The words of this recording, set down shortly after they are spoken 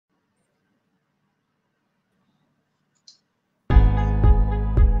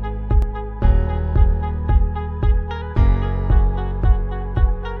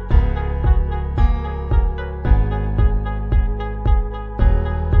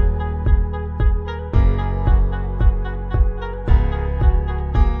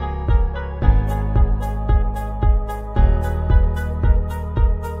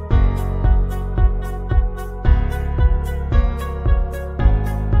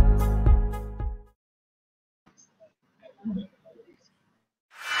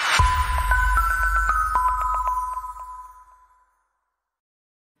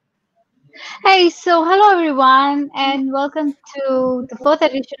Hello everyone, and welcome to the fourth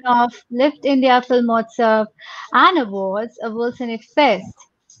edition of Lifft India Filmotsav and Awards, Awards Cine Fest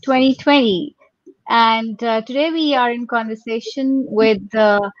 2020. And today we are in conversation with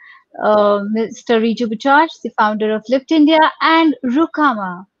Mr. Riju Bajaj, the founder of Lifft India, and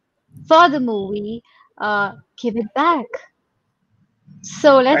Ruchama for the movie Give It Back.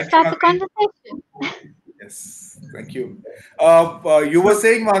 So let's Thank you, start the Madhavi. conversation. Yes, thank you. You were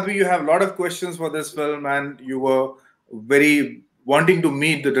saying, Madhavi, you have a lot of questions for this film, and you were very wanting to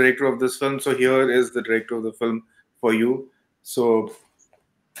meet the director of this film. So here is the director of the film for you. So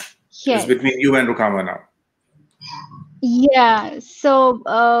it's Yes. between you and Rukama now. Yeah.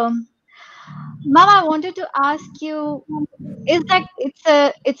 Mom, I wanted to ask you, is that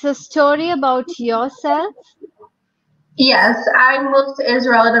it's a story about yourself? Yes, I moved to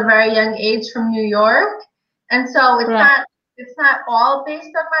Israel at a very young age from New York, and so Right. it's not all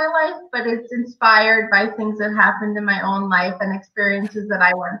based on my life, but it's inspired by things that happened in my own life and experiences that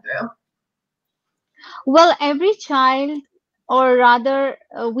I went through. Well, every child, or rather,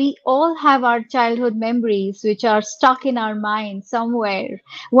 we all have our childhood memories which are stuck in our mind somewhere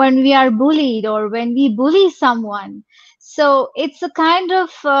when we are bullied or when we bully someone. So it's a kind of,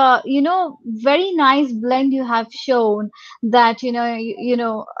 very nice blend you have shown that,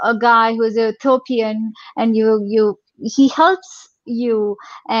 a guy who's a Ethiopian and he helps you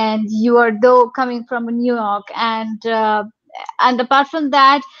and you are though coming from New York and apart from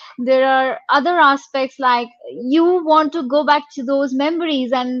that there are other aspects like you want to go back to those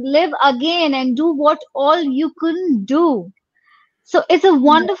memories and live again and do what all you couldn't do. So it's a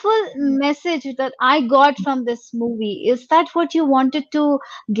wonderful message that I got from this movie. Is that what you wanted to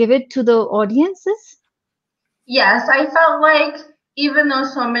give it to the audiences? Yes, I felt like even though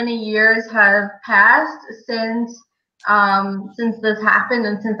so many years have passed since this happened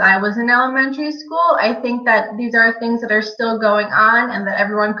and since I was in elementary school, I think that these are things that are still going on and that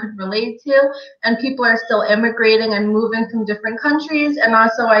everyone could relate to, and people are still immigrating and moving from different countries. And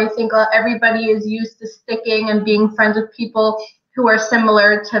also, I think everybody is used to sticking and being friends with people who are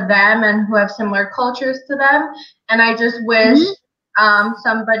similar to them and who have similar cultures to them. And I just wish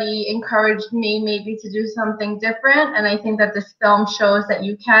somebody encouraged me maybe to do something different, and I think that this film shows that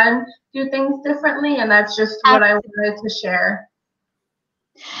you can do things differently, and that's just what I wanted to share.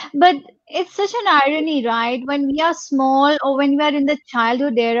 But it's such an irony, right? When we are small or when we are in the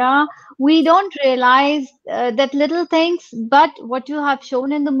childhood era, we don't realize that little things. But what you have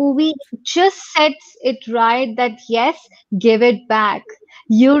shown in the movie just sets it right that yes, give it back.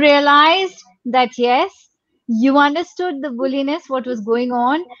 You realized that yes, you understood the bulliness, what was going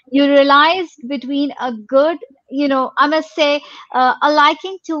on. You realized between a good, I must say, a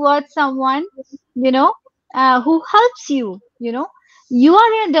liking towards someone, who helps you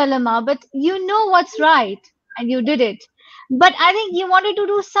are in a dilemma, but you know what's right and you did it. But I think you wanted to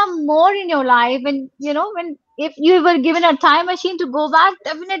do some more in your life, and when if you were given a time machine to go back,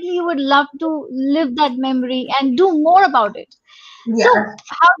 definitely you would love to live that memory and do more about it. So Yes.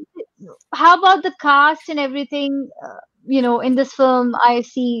 how about the cast and everything? In this film, I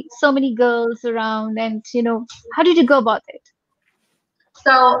see so many girls around, and how did you go about it?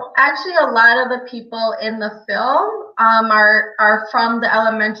 So actually, a lot of the people in the film are from the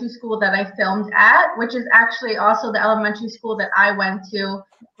elementary school that I filmed at, which is actually also the elementary school that I went to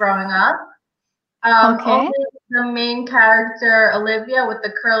growing up. Okay. Only the main character, Olivia, with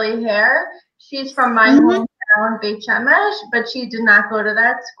the curly hair, she's from my Mm-hmm. hometown, Beit Shemesh, but she did not go to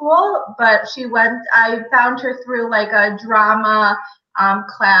that school. But I found her through like a drama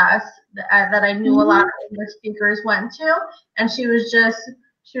class that I knew a lot Mm-hmm. of English speakers went to, and she was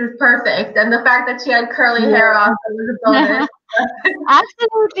perfect. And the fact that she had curly hair also was a bonus.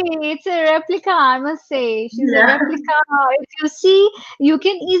 Absolutely, it's a replica, I must say. She's a Yeah. replica. If you see, you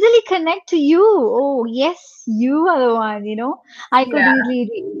can easily connect to you. Oh, yes, you are the one. I could Yeah.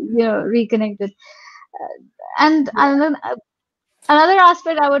 easily, reconnect it. And another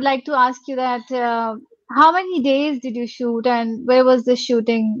aspect I would like to ask you that how many days did you shoot and where was the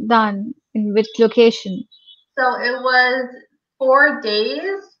shooting done? In which location? So it was 4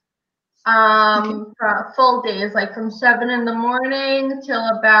 days. Okay. For full days, like from 7 in the morning till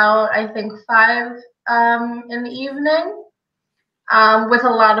about I think 5 in the evening, with a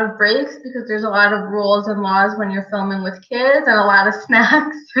lot of breaks because there's a lot of rules and laws when you're filming with kids and a lot of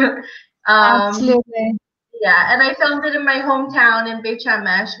snacks. Absolutely. Yeah, and I filmed it in my hometown in Beit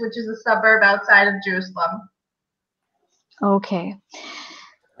Shemesh, which is a suburb outside of Jerusalem. Okay.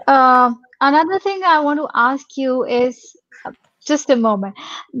 Another thing I want to ask you is just a moment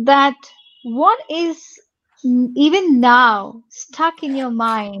that what is even now, stuck in your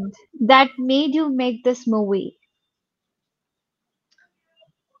mind that made you make this movie?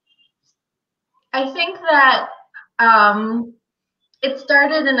 I think that um, it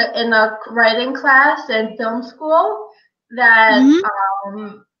started in a writing class in film school that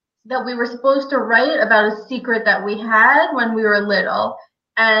Hmm. that we were supposed to write about a secret that we had when we were little.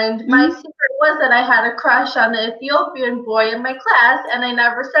 And my Hmm. secret was that I had a crush on the Ethiopian boy in my class, and I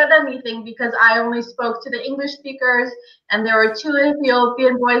never said anything because I only spoke to the English speakers, and there were two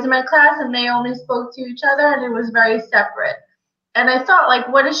Ethiopian boys in my class, and they only spoke to each other, and it was very separate. And I thought, like,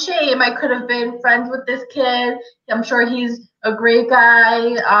 what a shame. I could have been friends with this kid. I'm sure he's a great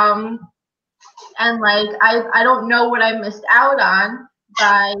guy. And like, I don't know what I missed out on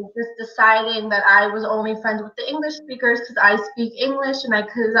by just deciding that I was only friends with the English speakers because I speak English and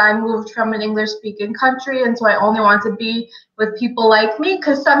because I moved from an English speaking country. And so I only want to be with people like me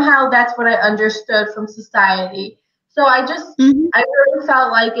because somehow that's what I understood from society. So Hmm. I really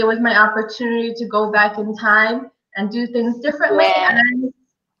felt like it was my opportunity to go back in time and do things differently. Yeah.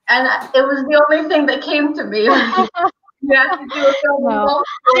 And it was the only thing that came to me. You have to do a film in No, film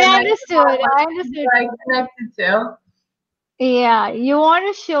school, I and I understood. forgot what I things understood. I connected to. Yeah, you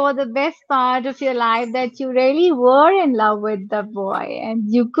want to show the best part of your life that you really were in love with the boy and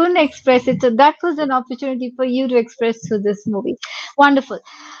you couldn't express it. So that was an opportunity for you to express through this movie. Wonderful.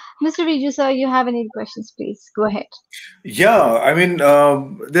 Mr. Riju, sir, you have any questions, please go ahead. Yeah, I mean,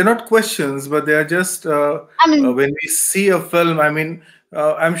 they're not questions, but they are just I mean, when we see a film. I mean,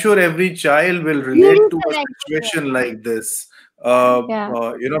 I'm sure every child will you relate really to a connect with it. situation like this.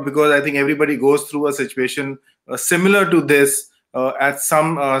 Yeah. Because I think everybody goes through a situation similar to this at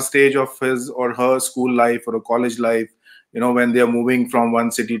some stage of his or her school life or a college life. When they are moving from one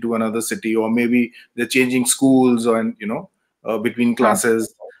city to another city, or maybe they're changing schools, or between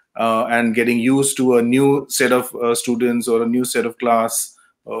classes, and getting used to a new set of students or a new set of class,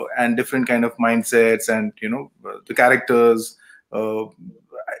 and different kind of mindsets, and the characters. uh,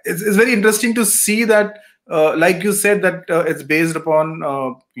 it's very interesting to see that, like you said, that it's based upon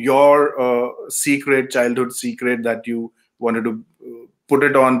your secret, childhood secret, that you wanted to put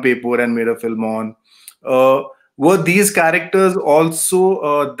it on paper and made a film on. uh, were these characters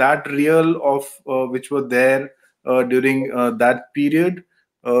also that real, of which were there during that period?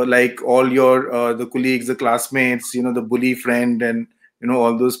 Like all your the colleagues, the classmates, the bully friend, and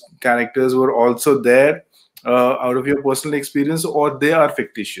all those characters were also there out of your personal experience, or they are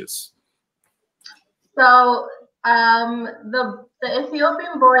fictitious? So the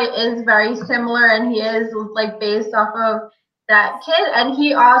Ethiopian boy is very similar, and he is like based off of that kid, and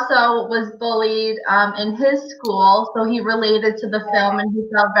he also was bullied in his school, so he related to the film, and he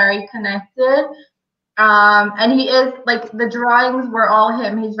felt very connected. And he is like the drawings were all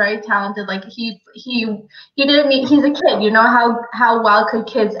him. He's very talented. Like he didn't need. He's a kid. You know how well could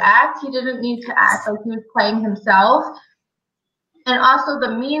kids act? He didn't need to act. Like he was playing himself. And also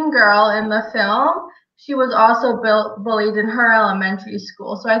the mean girl in the film, she was also bullied in her elementary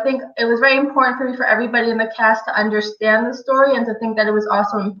school. So I think it was very important for me for everybody in the cast to understand the story and to think that it was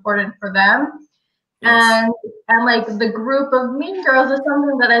also important for them. Yes. And like the group of mean girls is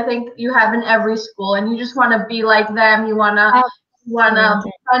something that I think you have in every school, and you just want to be like them. You wanna be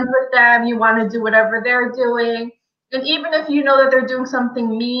Absolutely. friends with them. You want to do whatever they're doing, and even if you know that they're doing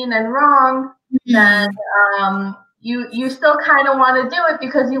something mean and wrong, then Mhm. you still kind of want to do it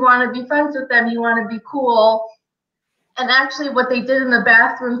because you want to be friends with them. You want to be cool. And actually, what they did in the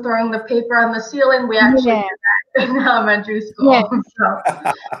bathroom, throwing the paper on the ceiling, we actually Yeah. did that in elementary Yeah. school. So.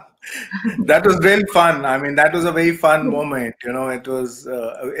 That was really fun. I mean, that was a very fun moment. It was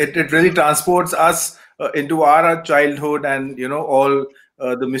it really transports us into our childhood, and all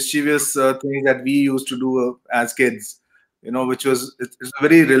the mischievous things that we used to do as kids. Which was it's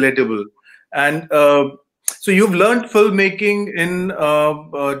very relatable. And so you've learned filmmaking in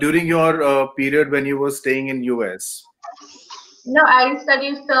during your period when you were staying in US. No, I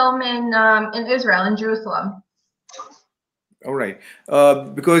studied film in Israel, in Jerusalem. All right.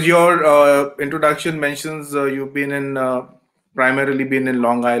 Because your introduction mentions you've been in primarily been in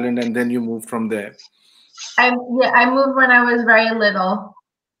Long Island, and then you moved from there. I moved when I was very little.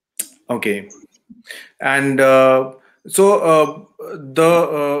 Okay. And so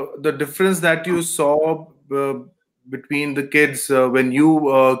the difference that you saw between the kids when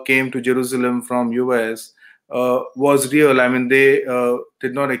you came to Jerusalem from US was real. I mean, they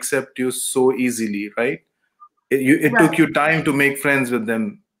did not accept you so easily, right? It Right. took you time to make friends with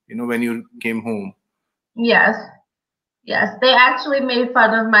them, when you came home. Yes. Yes. They actually made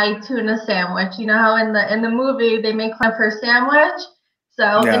fun of my tuna sandwich. You know how in the movie they make fun of her sandwich?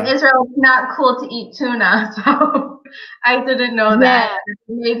 So in Yeah. Israel, it's not cool to eat tuna. So I didn't know that. Yeah.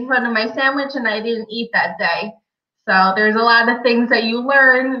 I made fun of my sandwich, and I didn't eat that day. So there's a lot of things that you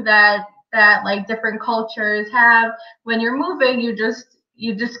learn that like different cultures have when you're moving.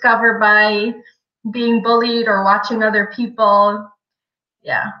 You discover by being bullied or watching other people.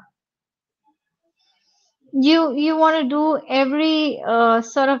 Yeah. You want to do every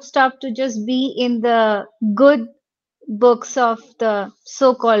sort of stuff to just be in the good books of the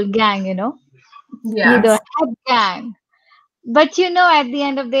so-called gang, you Yeah. the Yes. head gang. But at the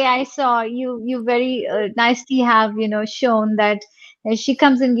end of the day, I saw you very nicely have shown that she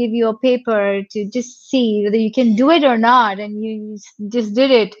comes and give you a paper to just see whether you can do it or not, and you just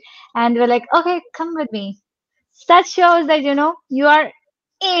did it, and we're like, okay, come with me. That shows that you are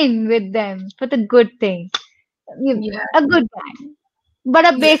in with them for the good thing. Yeah. A good gang, but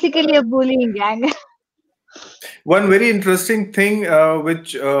Yeah. basically a bullying gang. One very interesting thing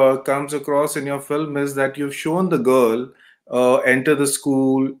which comes across in your film is that you've shown the girl enter the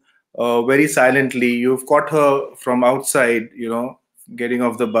school very silently. You've caught her from outside, getting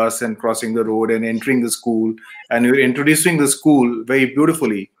off the bus and crossing the road and entering the school, and you're introducing the school very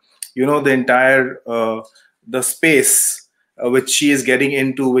beautifully. The entire the space which she is getting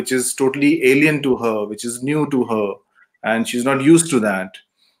into, which is totally alien to her, which is new to her, and she's not used to that,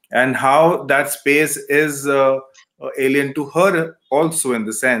 and how that space is alien to her also, in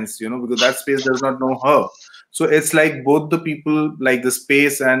the sense, because that space does not know her. So it's like both the people, like the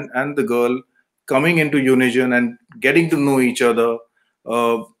space and the girl, coming into unison and getting to know each other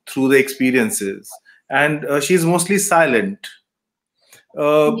through the experiences. And she's mostly silent.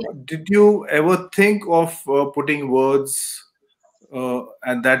 Yeah. Did you ever think of putting words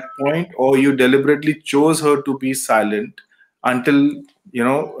at that point, or you deliberately chose her to be silent until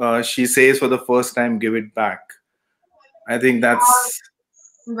she says for the first time, "Give it back"? I think that's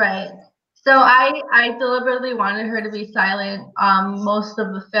Right. So I deliberately wanted her to be silent most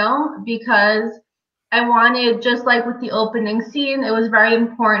of the film because I wanted, just like with the opening scene, it was very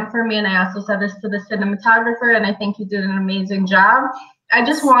important for me, and I also said this to the cinematographer, and I think he did an amazing job. I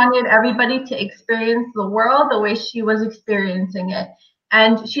just wanted everybody to experience the world the way she was experiencing it.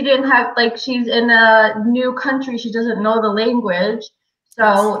 And she didn't have, like, she's in a new country, she doesn't know the language.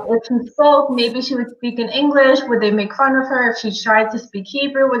 yes. So if she spoke, maybe she would speak in English. Would they make fun of her? If she tried to speak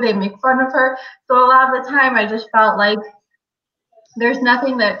Hebrew, would they make fun of her? So a lot of the time, I just felt like there's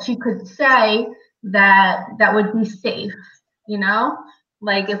nothing that she could say that would be safe, you know?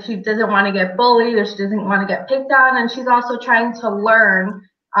 Like if she doesn't want to get bullied or she doesn't want to get picked on, and she's also trying to learn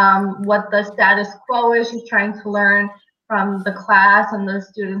what the status quo is. She's trying to learn from the class and the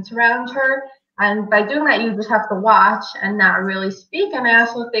students around her. And by doing that, you just have to watch and not really speak. And I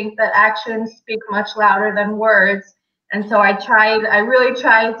also think that actions speak much louder than words. And so I really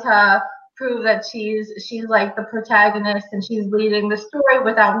tried to prove that she's like the protagonist and she's leading the story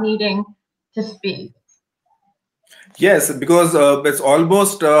without needing to speak. Yes, because it's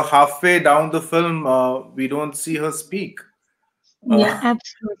almost halfway down the film, we don't see her speak. Yeah.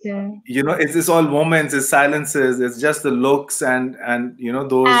 Absolutely. It's all moments, it's silences, it's just the looks and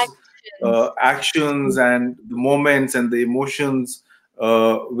those Actions. actions and the moments and the emotions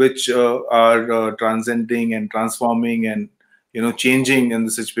which are transcending and transforming and changing in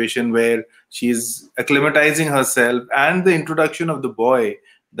the situation where she's acclimatizing herself, and the introduction of the boy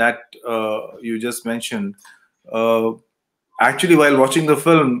that you just mentioned. uh, Actually, while watching the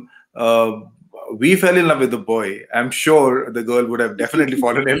film, we fell in love with the boy. I'm sure the girl would have definitely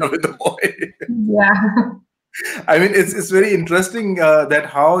fallen in love with the boy. Yeah. I mean, it's very interesting that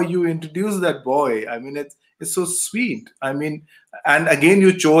how you introduce that boy. I mean, it's so sweet. I mean, and again,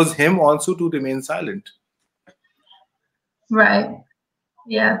 you chose him also to remain silent. Right.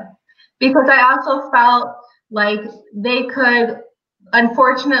 Yeah. Because I also felt like they could,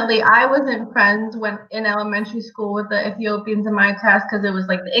 unfortunately, I wasn't friends when in elementary school with the Ethiopians in my class because it was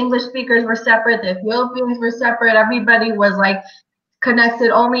like the English speakers were separate, the Ethiopians were separate, everybody was like connected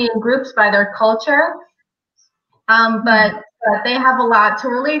only in groups by their culture. But they have a lot to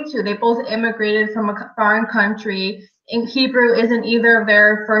relate to. They both immigrated from a foreign country. And Hebrew isn't either of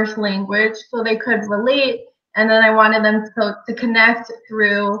their first language, so they could relate. And then I wanted them to connect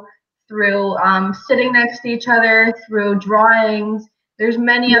through sitting next to each other, through drawings. There's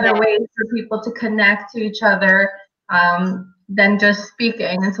many other Yeah. ways for people to connect to each other than just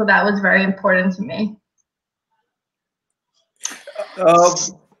speaking, and so that was very important to me. Uh,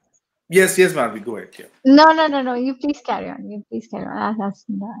 yes, yes, Marvi, go ahead. Yeah. No, no, no, no. You please carry on. You please carry on.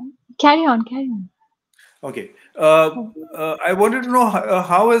 Carry on, carry on. Okay. I wanted to know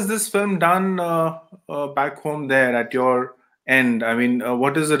how is this film done back home there at your end? I mean,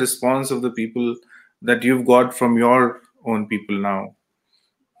 what is the response of the people that you've got from your own people now?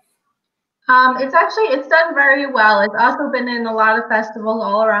 It's done very well. It's also been in a lot of festivals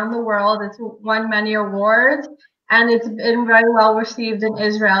all around the world. It's won many awards, and it's been very well received in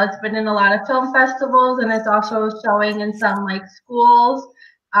Israel. It's been in a lot of film festivals, and it's also showing in some like schools.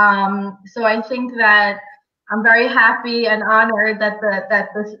 So I think that I'm very happy and honored that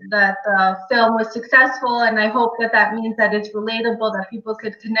the film was successful, and I hope that that means that it's relatable, that people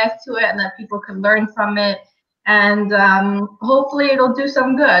could connect to it, and that people could learn from it, and hopefully it'll do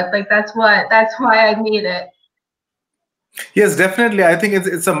some good. Like that's why I made it. Yes, definitely. I think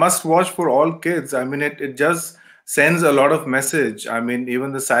it's a must watch for all kids. I mean, it just sends a lot of message. I mean,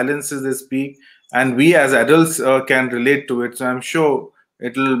 even the silences they speak, and we as adults can relate to it. So I'm sure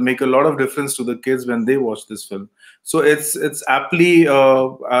it'll make a lot of difference to the kids when they watch this film. So it's aptly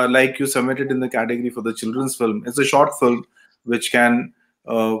like you submitted in the category for the children's film. It's a short film which can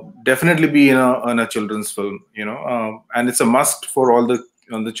definitely be in a children's film, and it's a must for all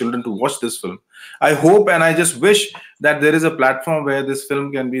the children to watch this film. I hope and I just wish that there is a platform where this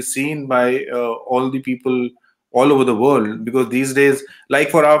film can be seen by all the people all over the world, because these days,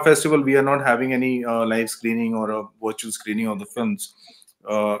 like for our festival, we are not having any live screening or a virtual screening of the films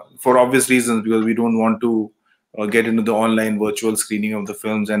for obvious reasons, because we don't want to get into the online virtual screening of the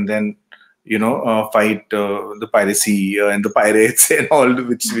films and then fight the piracy and the pirates and all,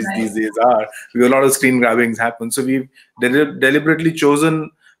 which these days are. A lot of screen grabbings happen, so we've deliberately chosen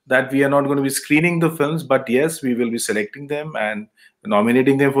that we are not going to be screening the films, but yes, we will be selecting them and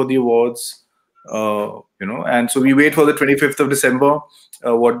nominating them for the awards. And so we wait for the 25th of December,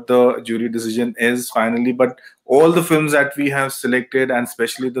 what the jury decision is finally. But all the films that we have selected, and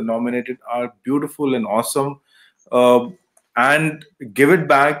especially the nominated, are beautiful and awesome. And Give It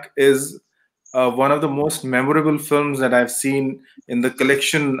Back is one of the most memorable films that I've seen in the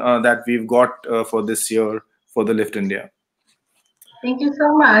collection that we've got for this year for the Lifft India. Thank you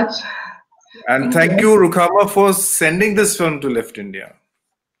so much. And thank you, Ruchama, for sending this film to Lifft India.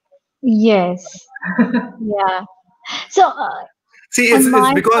 Yes. Yeah. So, See, it's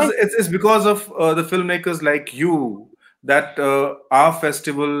because of the filmmakers like you that our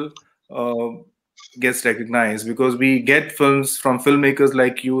festival uh, gets recognized, because we get films from filmmakers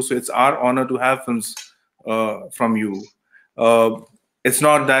like you. So it's our honor to have films from you. It's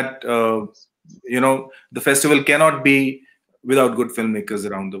not that the festival cannot be without good filmmakers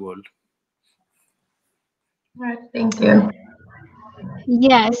around the world. Right, thank you.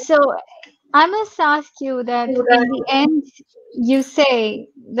 yeah. So I must ask you that in the end, you say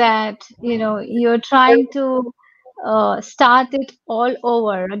that, you're trying to start it all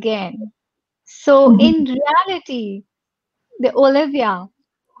over again. So in reality, the Olivia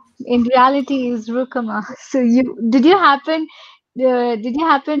in reality is Ruchama. So did you happen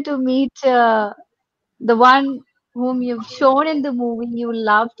to meet the one whom you've shown in the movie? You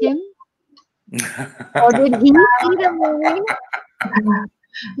loved him, or did he see the movie?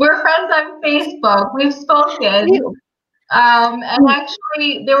 We're friends on Facebook. We've spoken. You, And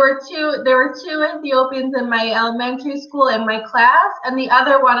actually, there were two Ethiopians in my elementary school in my class, and the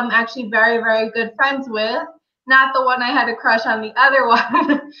other one I'm actually very, very good friends with. Not the one I had a crush on, the other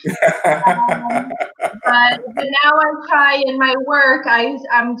one. But now I try in my work.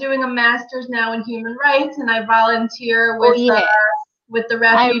 I'm doing a master's now in human rights, and I volunteer oh yeah, with the I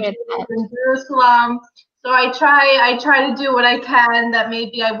refugees read that. in Jerusalem. So I try to do what I can that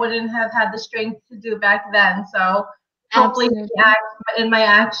maybe I wouldn't have had the strength to do back then. So hopefully Absolutely. in my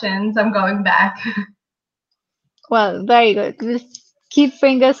actions I'm going back. Well, very good. We'll keep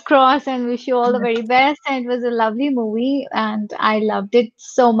fingers crossed and wish you all the very best. And it was a lovely movie, and I loved it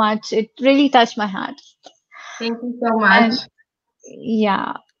so much. It really touched my heart. Thank you so much. And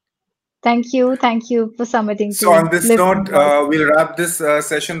yeah, thank you for submitting So to on this Live note, Involved. we'll wrap this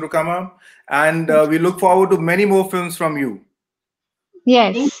session, Ruchama, and we look forward to many more films from you.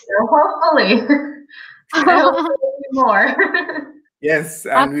 Thank Yes. you. Hopefully. I hope there will be more. Yes,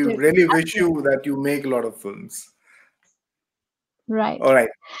 and we Absolutely. really wish Absolutely. you that you make a lot of films. Right. All right.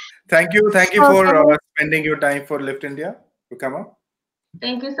 Thank you So, for guys, spending your time for Lift India, Ruchama.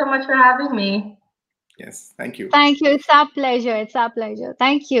 Thank you so much for having me. Yes, thank you. thank you. It's our pleasure. It's our pleasure.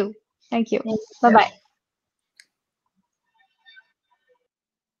 Thank you. Thank you. Thank Bye you. bye.